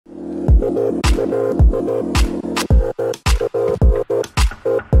About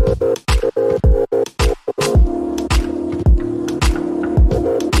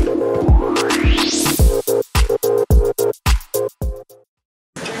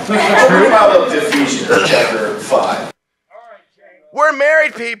Ephesians chapter 5. We're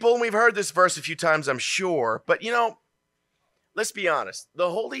married people, and we've heard this verse a few times, I'm sure. But, you know, let's be honest. The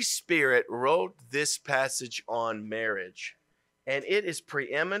Holy Spirit wrote this passage on marriage, and it is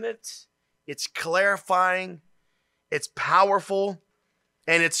preeminent, it's clarifying, it's powerful,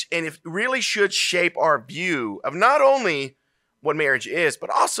 and it really should shape our view of not only what marriage is, but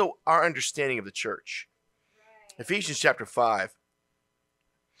also our understanding of the church. Ephesians chapter 5.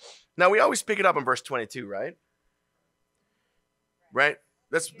 Now, we always pick it up in verse 22, right? Right?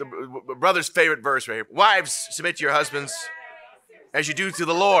 That's the brother's favorite verse right here. Wives, submit to your husbands as you do to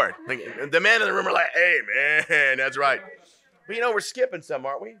the Lord. Like, the men in the room are like, hey, man, that's right. But you know, we're skipping some,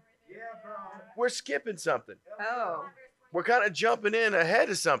 aren't we? We're skipping something. Oh. We're kind of jumping in ahead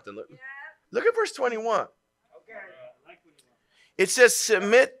of something. Look at verse 21. It says,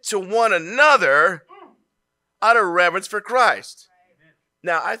 submit to one another out of reverence for Christ.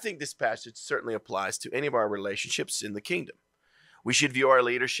 Now, I think this passage certainly applies to any of our relationships in the kingdom. We should view our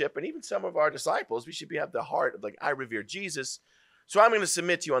leadership and even some of our disciples, we should have the heart of like, I revere Jesus, so I'm going to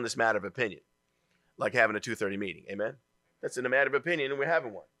submit to you on this matter of opinion, like having a 2:30 meeting, amen? That's in a matter of opinion, and we're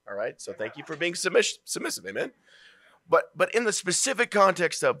having one, all right? So thank you for being submissive, amen? But in the specific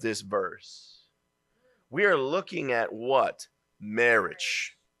context of this verse, we are looking at what?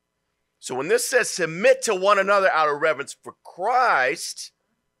 Marriage. So when this says submit to one another out of reverence for Christ,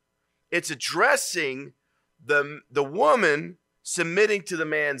 it's addressing the woman submitting to the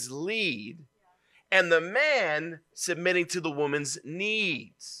man's lead and the man submitting to the woman's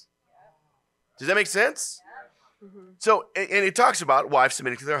needs. Does that make sense? So, and it talks about wives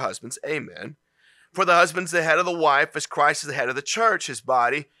submitting to their husbands. Amen. For the husband's the head of the wife, as Christ is the head of the church, his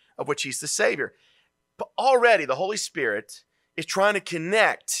body, of which he's the Savior. But already the Holy Spirit is trying to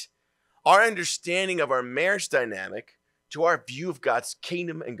connect our understanding of our marriage dynamic to our view of God's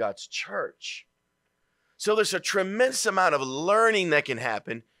kingdom and God's church. So there's a tremendous amount of learning that can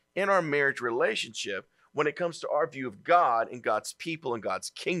happen in our marriage relationship when it comes to our view of God and God's people and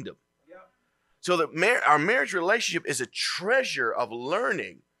God's kingdom. So that our marriage relationship is a treasure of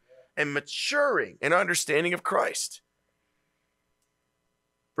learning and maturing and understanding of Christ.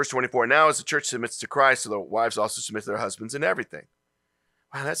 Verse 24, now as the church submits to Christ, so the wives also submit to their husbands in everything.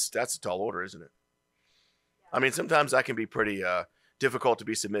 Wow, that's a tall order, isn't it? I mean, sometimes that can be pretty difficult to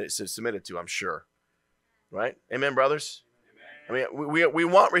be submitted to, I'm sure. Right? Amen, brothers? Amen. I mean, we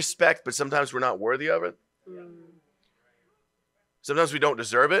want respect, but sometimes we're not worthy of it. Sometimes we don't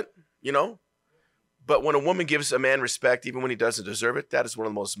deserve it, you know? But when a woman gives a man respect, even when he doesn't deserve it, that is one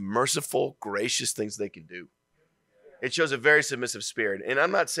of the most merciful, gracious things they can do. It shows a very submissive spirit. And I'm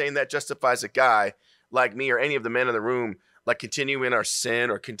not saying that justifies a guy like me or any of the men in the room like continue in our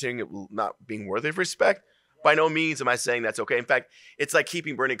sin or continue not being worthy of respect. By no means am I saying that's okay. In fact, it's like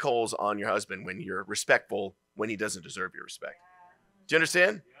keeping burning coals on your husband when you're respectful when he doesn't deserve your respect. Do you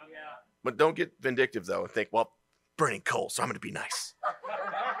understand? Yeah. But don't get vindictive, though, and think, well, burning coals, so I'm going to be nice.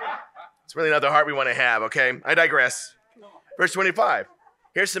 It's really not the heart we want to have, okay? I digress. Verse 25.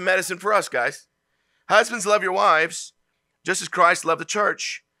 Here's some medicine for us, guys. Husbands, love your wives, just as Christ loved the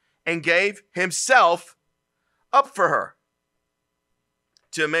church and gave himself up for her,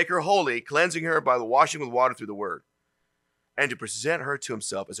 to make her holy, cleansing her by the washing with water through the word, and to present her to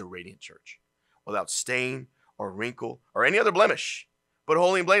himself as a radiant church, without stain or wrinkle or any other blemish, but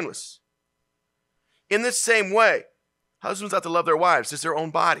holy and blameless. In this same way, husbands ought to love their wives as their own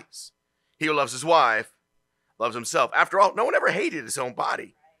bodies. He who loves his wife loves himself. After all, no one ever hated his own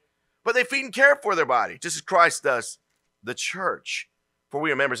body, but they feed and care for their body, just as Christ does the church, for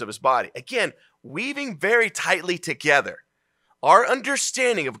we are members of his body. Again, weaving very tightly together our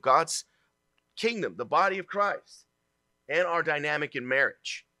understanding of God's kingdom, the body of Christ, and our dynamic in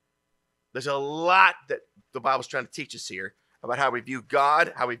marriage. There's a lot that the Bible's trying to teach us here about how we view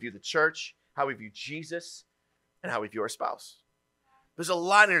God, how we view the church, how we view Jesus, and how we view our spouse. There's a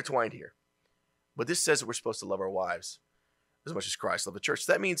lot intertwined here. But this says that we're supposed to love our wives as much as Christ loved the church.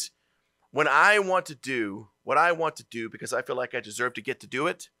 That means when I want to do what I want to do because I feel like I deserve to get to do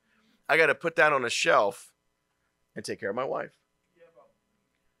it, I got to put that on a shelf and take care of my wife.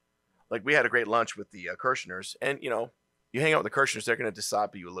 Like we had a great lunch with the Kirshners, and you know, you hang out with the Kirshners, they're going to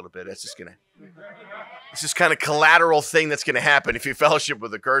disciple you a little bit. It's just kind of collateral thing that's going to happen if you fellowship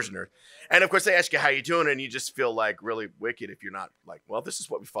with the Kirshners. And of course, they ask you how you doing, and you just feel like really wicked if you're not like, well, this is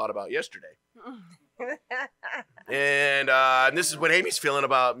what we fought about yesterday. And this is what Amy's feeling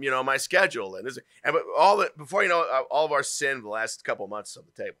about, my schedule. But before you know it, all of our sin the last couple of months on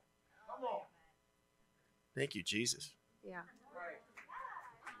the table. Thank you, Jesus. Yeah.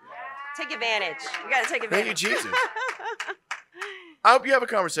 Take advantage. You got to take advantage. Thank you, Jesus. I hope you have a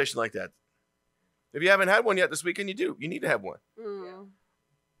conversation like that. If you haven't had one yet this weekend, you do. You need to have one. Mm.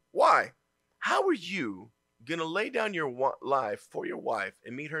 Why? How are you going to lay down your life for your wife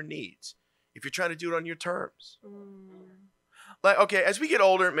and meet her needs if you're trying to do it on your terms? Like, okay, as we get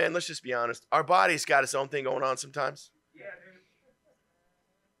older, man, let's just be honest. Our body's got its own thing going on sometimes.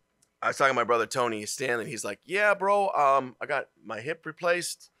 I was talking to my brother Tony Stanley, and he's like, yeah, bro, I got my hip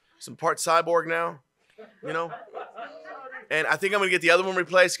replaced, some part cyborg now, and I think I'm going to get the other one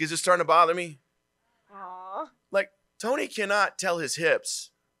replaced because it's starting to bother me. Aww. Like, Tony cannot tell his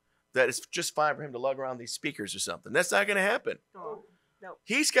hips that it's just fine for him to lug around these speakers or something. That's not going to happen. Oh, no.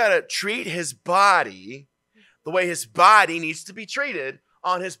 He's got to treat his body the way his body needs to be treated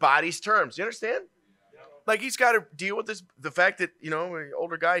on his body's terms. You understand? Like, he's got to deal with the fact that, an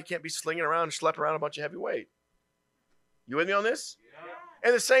older guy, he can't be slinging around and schlepping around a bunch of heavy weight. You with me on this? Yeah.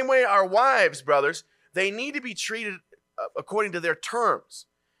 And the same way, our wives, brothers, they need to be treated according to their terms.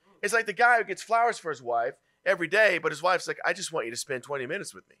 It's like the guy who gets flowers for his wife every day, but his wife's like, I just want you to spend 20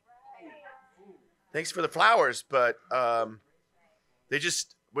 minutes with me. Thanks for the flowers, but can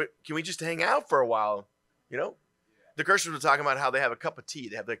we just hang out for a while? The Kirschners were talking about how they have a cup of tea.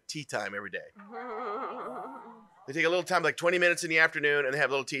 They have like tea time every day. They take a little time, like 20 minutes in the afternoon, and they have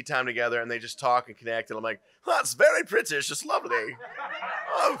a little tea time together, and they just talk and connect. And I'm like, oh, that's very pretty. It's just lovely.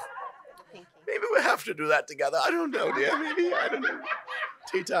 Oh, maybe we have to do that together. I don't know, dear. Maybe, I don't know.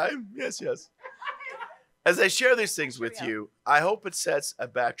 Tea time. Yes, yes. As I share these things with you, I hope it sets a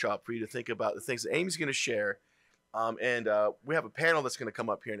backdrop for you to think about the things that Amy's going to share. And we have a panel that's going to come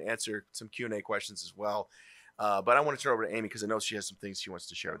up here and answer some Q&A questions as well. But I want to turn over to Amy because I know she has some things she wants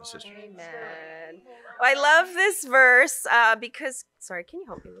to share with the sister. Amen. Well, I love this verse because, sorry, can you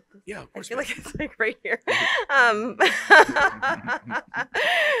help me with this? Yeah, of course. I feel like it's like right here.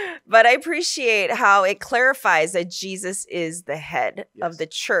 But I appreciate how it clarifies that Jesus is the head of the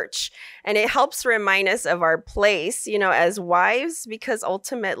church. And it helps remind us of our place, as wives, because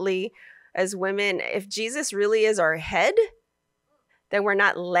ultimately, as women, if Jesus really is our head, then we're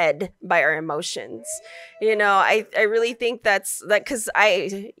not led by our emotions. I really think that's because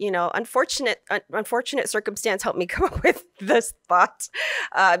unfortunate circumstance helped me come up with this thought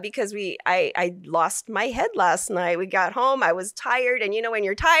because I lost my head last night. We got home, I was tired. And when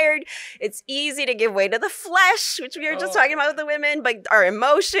you're tired, it's easy to give way to the flesh, which we were just talking about with the women, but our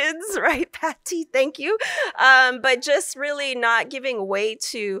emotions, right, Patty? Thank you. But just really not giving way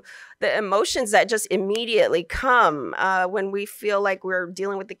to the emotions that just immediately come when we feel like we're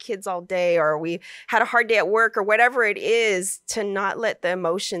dealing with the kids all day or we had a hard day at work or whatever it is, to not let the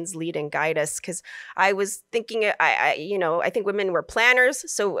emotions lead and guide us. Because I was thinking, I think women were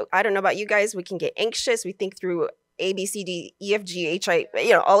planners. So I don't know about you guys, we can get anxious. We think through A, B, C, D, E, F, G, H, I,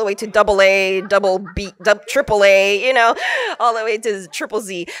 all the way to double A, double B, triple A, all the way to triple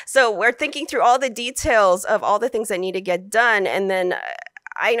Z. So we're thinking through all the details of all the things that need to get done. And then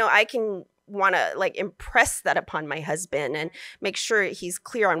I know I can want to impress that upon my husband and make sure he's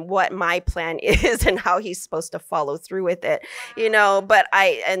clear on what my plan is and how he's supposed to follow through with it, but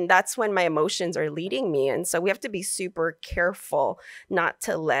and that's when my emotions are leading me. And so we have to be super careful not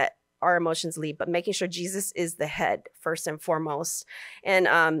to let our emotions lead, but making sure Jesus is the head first and foremost.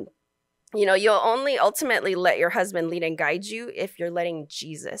 And, you'll only ultimately let your husband lead and guide you if you're letting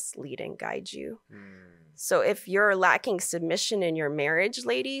Jesus lead and guide you. So if you're lacking submission in your marriage,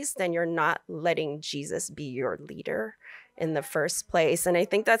 ladies, then you're not letting Jesus be your leader in the first place. And I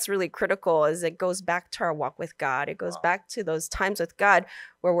think that's really critical as it goes back to our walk with God. It goes back to those times with God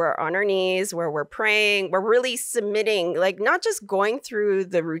where we're on our knees, where we're praying, we're really submitting, not just going through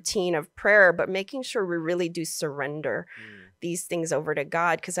the routine of prayer, but making sure we really do surrender these things over to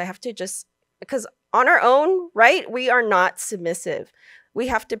God. Because because on our own, right, we are not submissive. We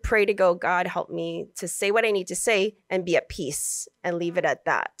have to pray to go, God, help me to say what I need to say and be at peace and leave it at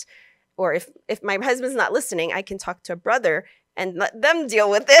that. Or if my husband's not listening, I can talk to a brother and let them deal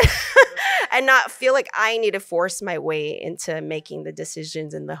with it and not feel like I need to force my way into making the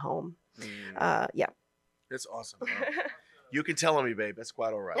decisions in the home. Yeah. That's awesome. You can tell on me, babe. That's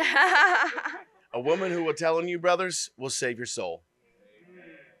quite all right. A woman who will tell on you, brothers, will save your soul.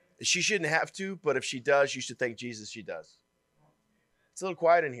 She shouldn't have to, but if she does, you should thank Jesus she does. It's a little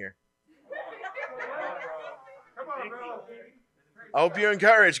quiet in here. I hope you're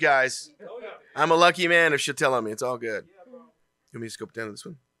encouraged, guys. I'm a lucky man if she'll tell on me. It's all good. You want me to scope down to this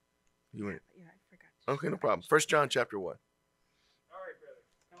one? You want it? Yeah, I forgot Okay, no problem. 1 John chapter 1.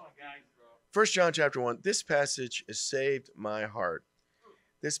 1 John chapter 1. This passage has saved my heart.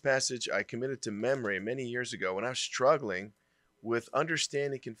 This passage I committed to memory many years ago when I was struggling with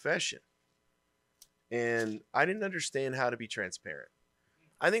understanding confession. And I didn't understand how to be transparent.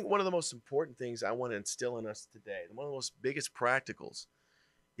 I think one of the most important things I want to instill in us today, one of the most biggest practicals,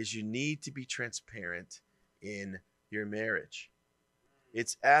 is you need to be transparent in your marriage.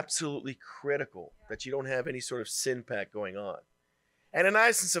 It's absolutely critical that you don't have any sort of sin pact going on.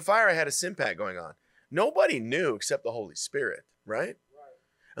 Ananias and Sapphira had a sin pact going on. Nobody knew except the Holy Spirit, right?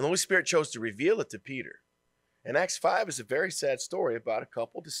 And the Holy Spirit chose to reveal it to Peter. And Acts 5 is a very sad story about a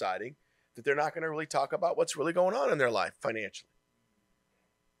couple deciding that they're not going to really talk about what's really going on in their life financially.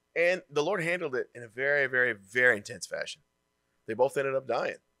 And the Lord handled it in a very, very, very intense fashion. They both ended up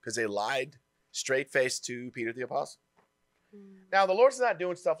dying because they lied straight-faced to Peter the Apostle. Now, the Lord's not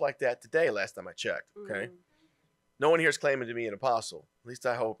doing stuff like that today, last time I checked, okay? No one here is claiming to be an apostle. At least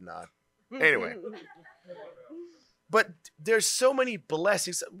I hope not. Anyway. But there's so many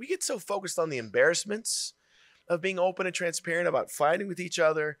blessings. We get so focused on the embarrassments of being open and transparent about fighting with each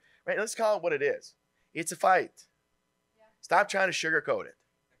other. Right? Let's call it what it is. It's a fight. Stop trying to sugarcoat it.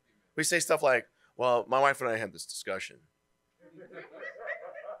 We say stuff like, well, my wife and I had this discussion.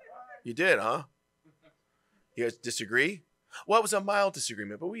 You did, huh? You guys disagree? Well, it was a mild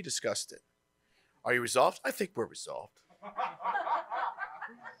disagreement, but we discussed it. Are you resolved? I think we're resolved.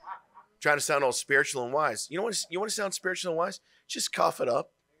 Trying to sound all spiritual and wise. You want to sound spiritual and wise? Just cough it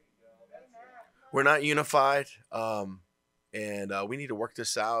up. We're not unified, and we need to work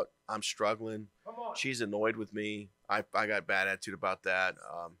this out. I'm struggling. She's annoyed with me. I got bad attitude about that.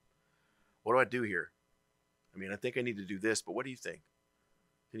 What do I do here? I mean, I think I need to do this, but what do you think?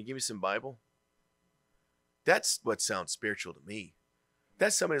 Can you give me some Bible? That's what sounds spiritual to me.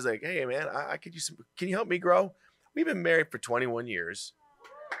 That's somebody who's like, hey, man, I could use some. Can you help me grow? We've been married for 21 years.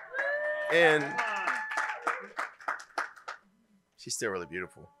 And she's still really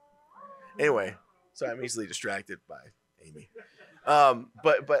beautiful. Anyway, so I'm easily distracted by Amy.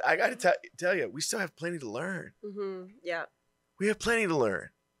 But I got to tell you, we still have plenty to learn. Yeah. We have plenty to learn.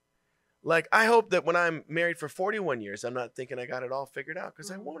 Like, I hope that when I'm married for 41 years, I'm not thinking I got it all figured out,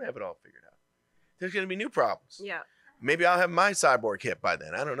 because I won't have it all figured out. There's going to be new problems. Yeah. Maybe I'll have my cyborg hip by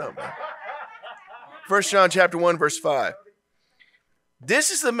then. I don't know. 1 John chapter 1, verse 5.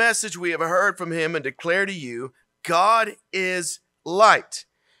 This is the message we have heard from him and declare to you, God is light.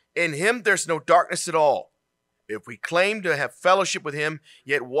 In him there's no darkness at all. If we claim to have fellowship with him,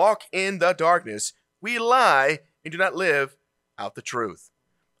 yet walk in the darkness, we lie and do not live out the truth.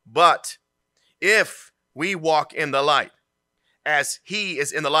 But if we walk in the light, as he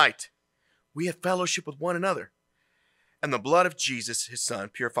is in the light, we have fellowship with one another. And the blood of Jesus, his son,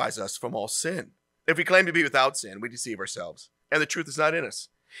 purifies us from all sin. If we claim to be without sin, we deceive ourselves, and the truth is not in us.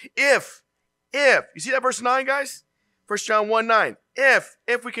 If, you see that verse 9, guys? 1 John 1:9.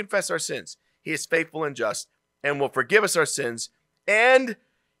 If we confess our sins, he is faithful and just, and will forgive us our sins, and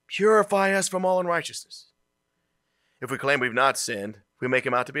purify us from all unrighteousness. If we claim we've not sinned, we make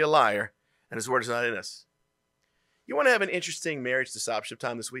him out to be a liar, and his word is not in us. You want to have an interesting marriage discipleship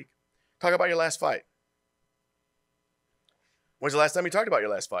time this week? Talk about your last fight. When's the last time you talked about your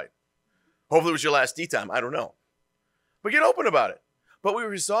last fight? Hopefully it was your last D time. I don't know. But get open about it. But we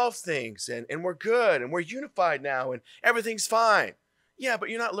resolve things, and we're good, and we're unified now, and everything's fine. Yeah, but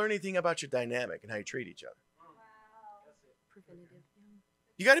you're not learning anything about your dynamic and how you treat each other. Preventative.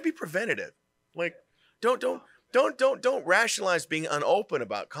 You got to be preventative. Like, don't rationalize being unopen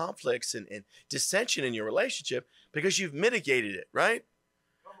about conflicts and dissension in your relationship because you've mitigated it, right?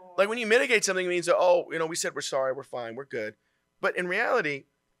 Like, when you mitigate something, it means, we said we're sorry, we're fine, we're good. But in reality,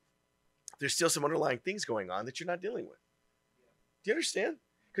 there's still some underlying things going on that you're not dealing with. Do you understand?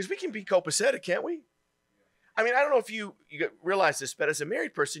 Because we can be copacetic, can't we? I mean, I don't know if you realize this, but as a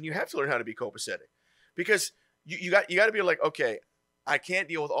married person, you have to learn how to be copacetic. Because you got to be like, okay, I can't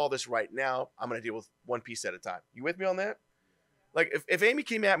deal with all this right now. I'm going to deal with one piece at a time. You with me on that? Like, if Amy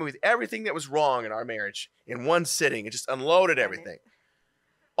came at me with everything that was wrong in our marriage in one sitting and just unloaded everything,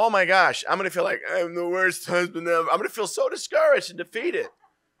 oh my gosh, I'm going to feel like I'm the worst husband ever. I'm going to feel so discouraged and defeated.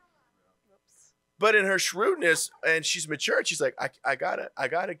 But in her shrewdness, and she's matured, she's like, I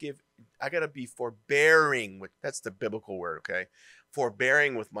gotta be forbearing with, that's the biblical word, okay?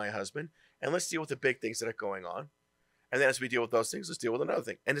 Forbearing with my husband. And let's deal with the big things that are going on. And then as we deal with those things, let's deal with another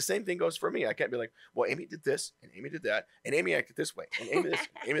thing. And the same thing goes for me. I can't be like, well, Amy did this, and Amy did that, and Amy acted this way, and Amy this,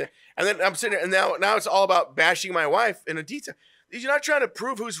 and Amy that. And then I'm sitting there, and now it's all about bashing my wife in a detail. You're not trying to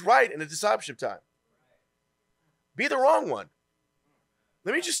prove who's right in a discipleship time. Be the wrong one.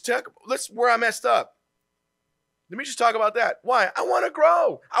 Let me just where I messed up. Let me just talk about that. Why? I want to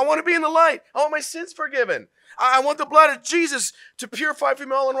grow. I want to be in the light. I want my sins forgiven. I want the blood of Jesus to purify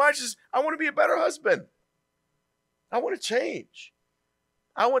from all unrighteousness. I want to be a better husband. I want to change.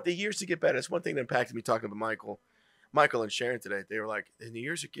 I want the years to get better. That's one thing that impacted me talking about Michael and Sharon today. They were like, and the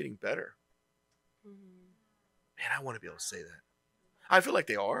years are getting better. Man, I want to be able to say that. I feel like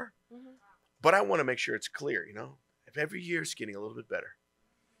they are, but I want to make sure it's clear, if every year is getting a little bit better,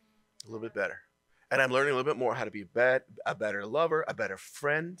 And I'm learning a little bit more how to be a better lover, a better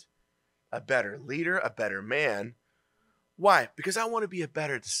friend, a better leader, a better man. Why? Because I want to be a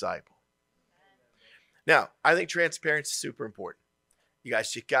better disciple. Now, I think transparency is super important. You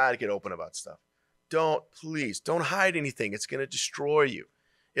guys, you got to get open about stuff. Please don't hide anything. It's going to destroy you.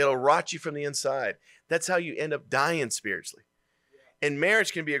 It'll rot you from the inside. That's how you end up dying spiritually. And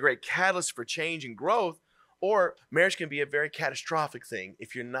marriage can be a great catalyst for change and growth, or marriage can be a very catastrophic thing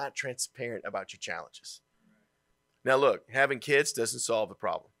if you're not transparent about your challenges. Now, look, having kids doesn't solve the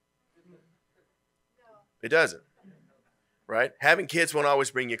problem. It doesn't, right? Having kids won't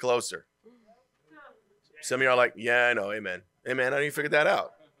always bring you closer. Some of you are like, yeah, I know, amen. Amen, how do you figure that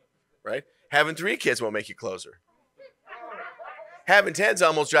out, right? Having 3 kids won't make you closer. Having 10's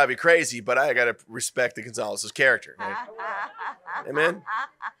almost drive you crazy, but I got to respect the Gonzalez's character. Right? Amen?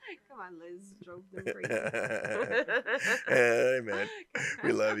 Come on, Liz. Drove them crazy. Amen.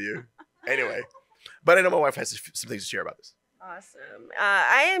 We love you. Anyway, but I know my wife has some things to share about this. Awesome.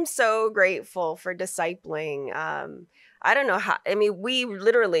 I am so grateful for discipling. I don't know how,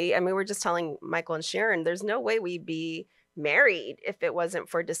 we're just telling Michael and Sharon, there's no way we'd be married if it wasn't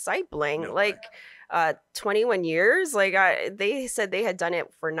for discipling. No way. 21 years, they said they had done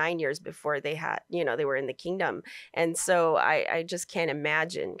it for 9 years before they had, they were in the kingdom. And so I just can't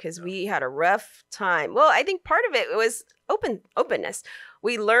imagine, because we had a rough time. Well, I think part of it was openness.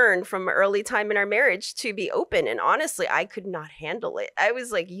 We learned from early time in our marriage to be open. And honestly, I could not handle it. I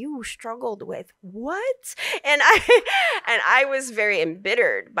was like, you struggled with what? And I was very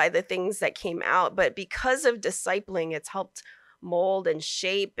embittered by the things that came out. But because of discipling, it's helped mold and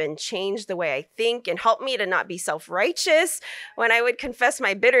shape and change the way I think, and help me to not be self-righteous. When I would confess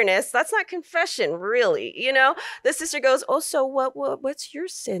my bitterness, that's not confession, really. The sister goes, oh, so what's your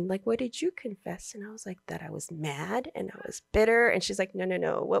sin? Like, what did you confess? And I was like, that I was mad and I was bitter. And she's like,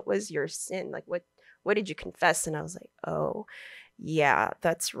 no. What was your sin? Like, what did you confess? And I was like, oh, yeah,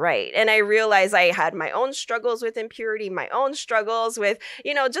 that's right. And I realized I had my own struggles with impurity, my own struggles with,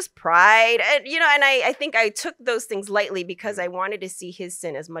 just pride. And, and I think I took those things lightly because I wanted to see his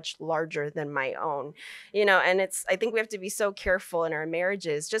sin as much larger than my own, and I think we have to be so careful in our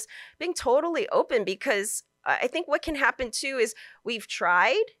marriages, just being totally open, because I think what can happen too is we've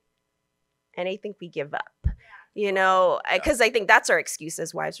tried and I think we give up, because I think that's our excuse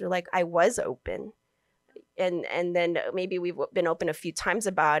as wives. We're like, I was open. And then maybe we've been open a few times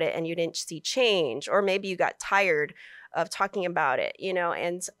about it and you didn't see change, or maybe you got tired of talking about it,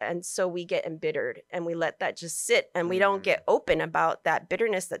 and so we get embittered and we let that just sit, and we don't get open about that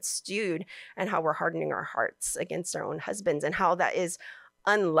bitterness that's stewed, and how we're hardening our hearts against our own husbands, and how that is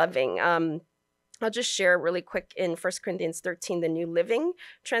unloving. I'll just share really quick in 1 Corinthians 13, the New Living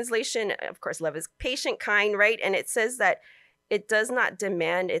Translation. Of course, love is patient, kind, right? And it says that it does not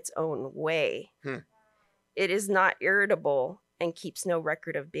demand its own way. It is not irritable and keeps no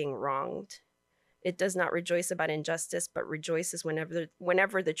record of being wronged. It does not rejoice about injustice, but rejoices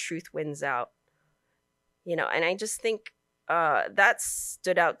whenever the truth wins out. And I just think that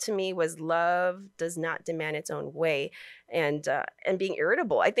stood out to me, was love does not demand its own way, and being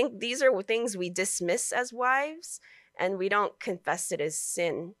irritable. I think these are things we dismiss as wives, and we don't confess it as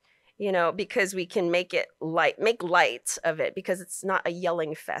sin. Because we can make light of it, because it's not a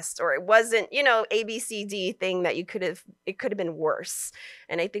yelling fest, or it wasn't, ABCD thing that it could have been worse.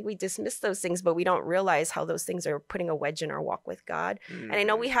 And I think we dismiss those things, but we don't realize how those things are putting a wedge in our walk with God. And I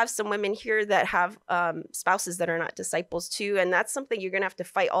know we have some women here that have spouses that are not disciples too. And that's something you're going to have to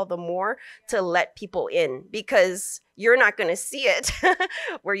fight all the more to let people in, because you're not going to see it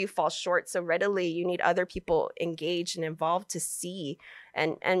where you fall short so readily. You need other people engaged and involved to see.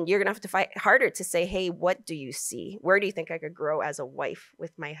 And you're going to have to fight harder to say, hey, what do you see? Where do you think I could grow as a wife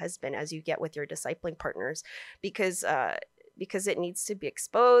with my husband, as you get with your discipling partners? Because it needs to be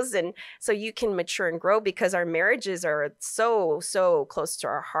exposed, and so you can mature and grow, because our marriages are so close to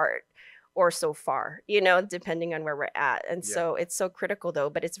our heart, or so far, depending on where we're at. And so it's so critical though,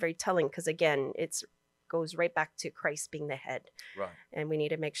 but it's very telling, because again, it's goes right back to Christ being the head. Right. And we need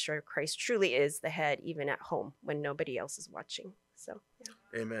to make sure Christ truly is the head, even at home when nobody else is watching. So,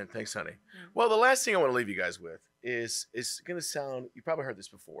 yeah. Amen. Thanks, honey. Yeah. Well, the last thing I want to leave you guys with is going to sound, you probably heard this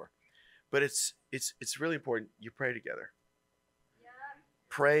before, but it's really important. You pray together.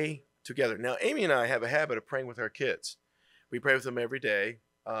 Pray together. Now, Amy and I have a habit of praying with our kids. We pray with them every day,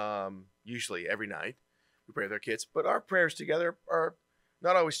 usually every night. We pray with our kids, but our prayers together are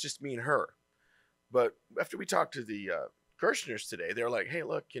not always just me and her. But after we talked to the Kirshner's today, they're like, hey,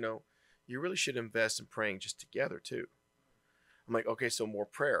 look, you really should invest in praying just together too. I'm like, okay, so more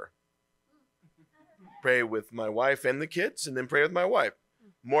prayer. Pray with my wife and the kids, and then pray with my wife.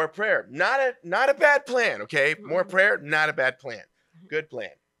 More prayer. Not a bad plan, okay? More prayer, not a bad plan. Good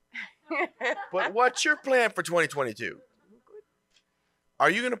plan. But what's your plan for 2022? Are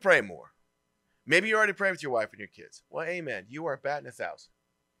you going to pray more? Maybe you already pray with your wife and your kids. Well, amen. You are batting 1,000.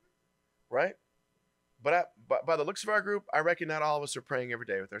 Right? But by the looks of our group, I reckon not all of us are praying every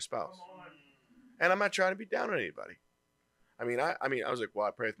day with our spouse. And I'm not trying to be down on anybody. I was like, well,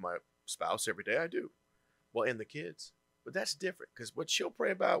 I pray with my spouse every day. I do. Well, and the kids. But that's different, because what she'll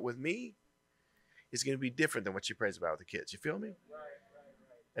pray about with me is going to be different than what she prays about with the kids. You feel me? Right.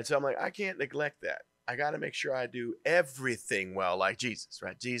 And so I'm like, I can't neglect that. I got to make sure I do everything well like Jesus,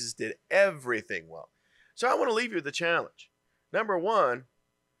 right? Jesus did everything well. So I want to leave you with a challenge. Number one,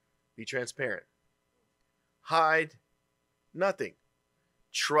 be transparent. Hide nothing.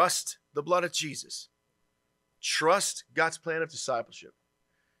 Trust the blood of Jesus. Trust God's plan of discipleship.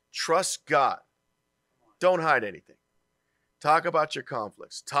 Trust God. Don't hide anything. Talk about your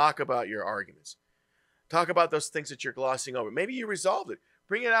conflicts. Talk about your arguments. Talk about those things that you're glossing over. Maybe you resolved it.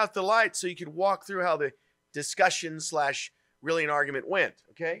 Bring it out to light so you can walk through how the discussion / really an argument went,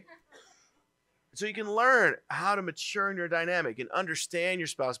 okay? So you can learn how to mature in your dynamic and understand your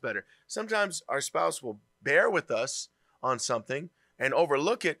spouse better. Sometimes our spouse will bear with us on something and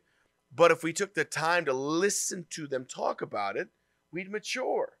overlook it, but if we took the time to listen to them talk about it, we'd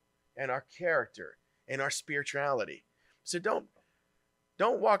mature in our character and our spirituality. So don't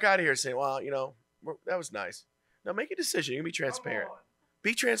walk out of here saying, well, that was nice. No, make a decision. You can be transparent.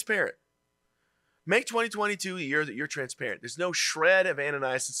 Be transparent. Make 2022 a year that you're transparent. There's no shred of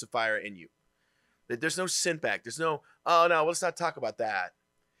Ananias and Sapphira in you. There's no sin back. There's no, oh, no, let's not talk about that.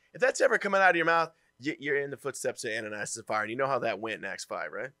 If that's ever coming out of your mouth, you're in the footsteps of Ananias and Sapphira. And you know how that went in Acts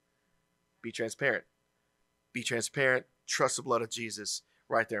 5, right? Be transparent. Be transparent. Trust the blood of Jesus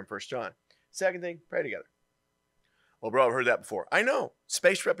right there in 1 John. Second thing, pray together. Well, bro, I've heard that before. I know.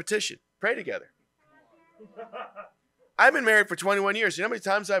 Spaced repetition. Pray together. I've been married for 21 years. You know how many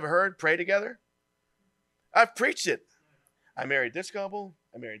times I've heard pray together? I've preached it. I married this couple.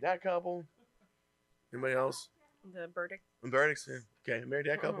 I married that couple. Anybody else? The verdict. Verdicts. Yeah. Okay, I married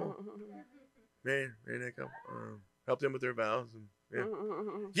that couple. Married that couple. Helped them with their vows.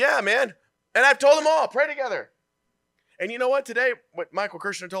 Yeah, man. And I've told them all, pray together. And you know what? Today, what Michael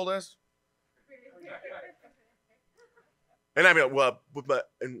Kirshner told us? And I mean, well, no,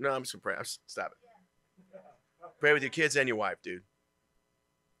 I'm just going to pray. Stop it. Pray with your kids and your wife, dude.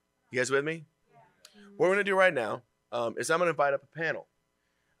 You guys with me? What we're going to do right now is I'm going to invite up a panel.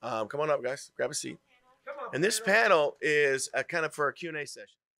 Come on up, guys. Grab a seat. And this panel is kind of for a Q&A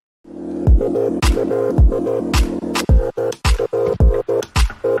session.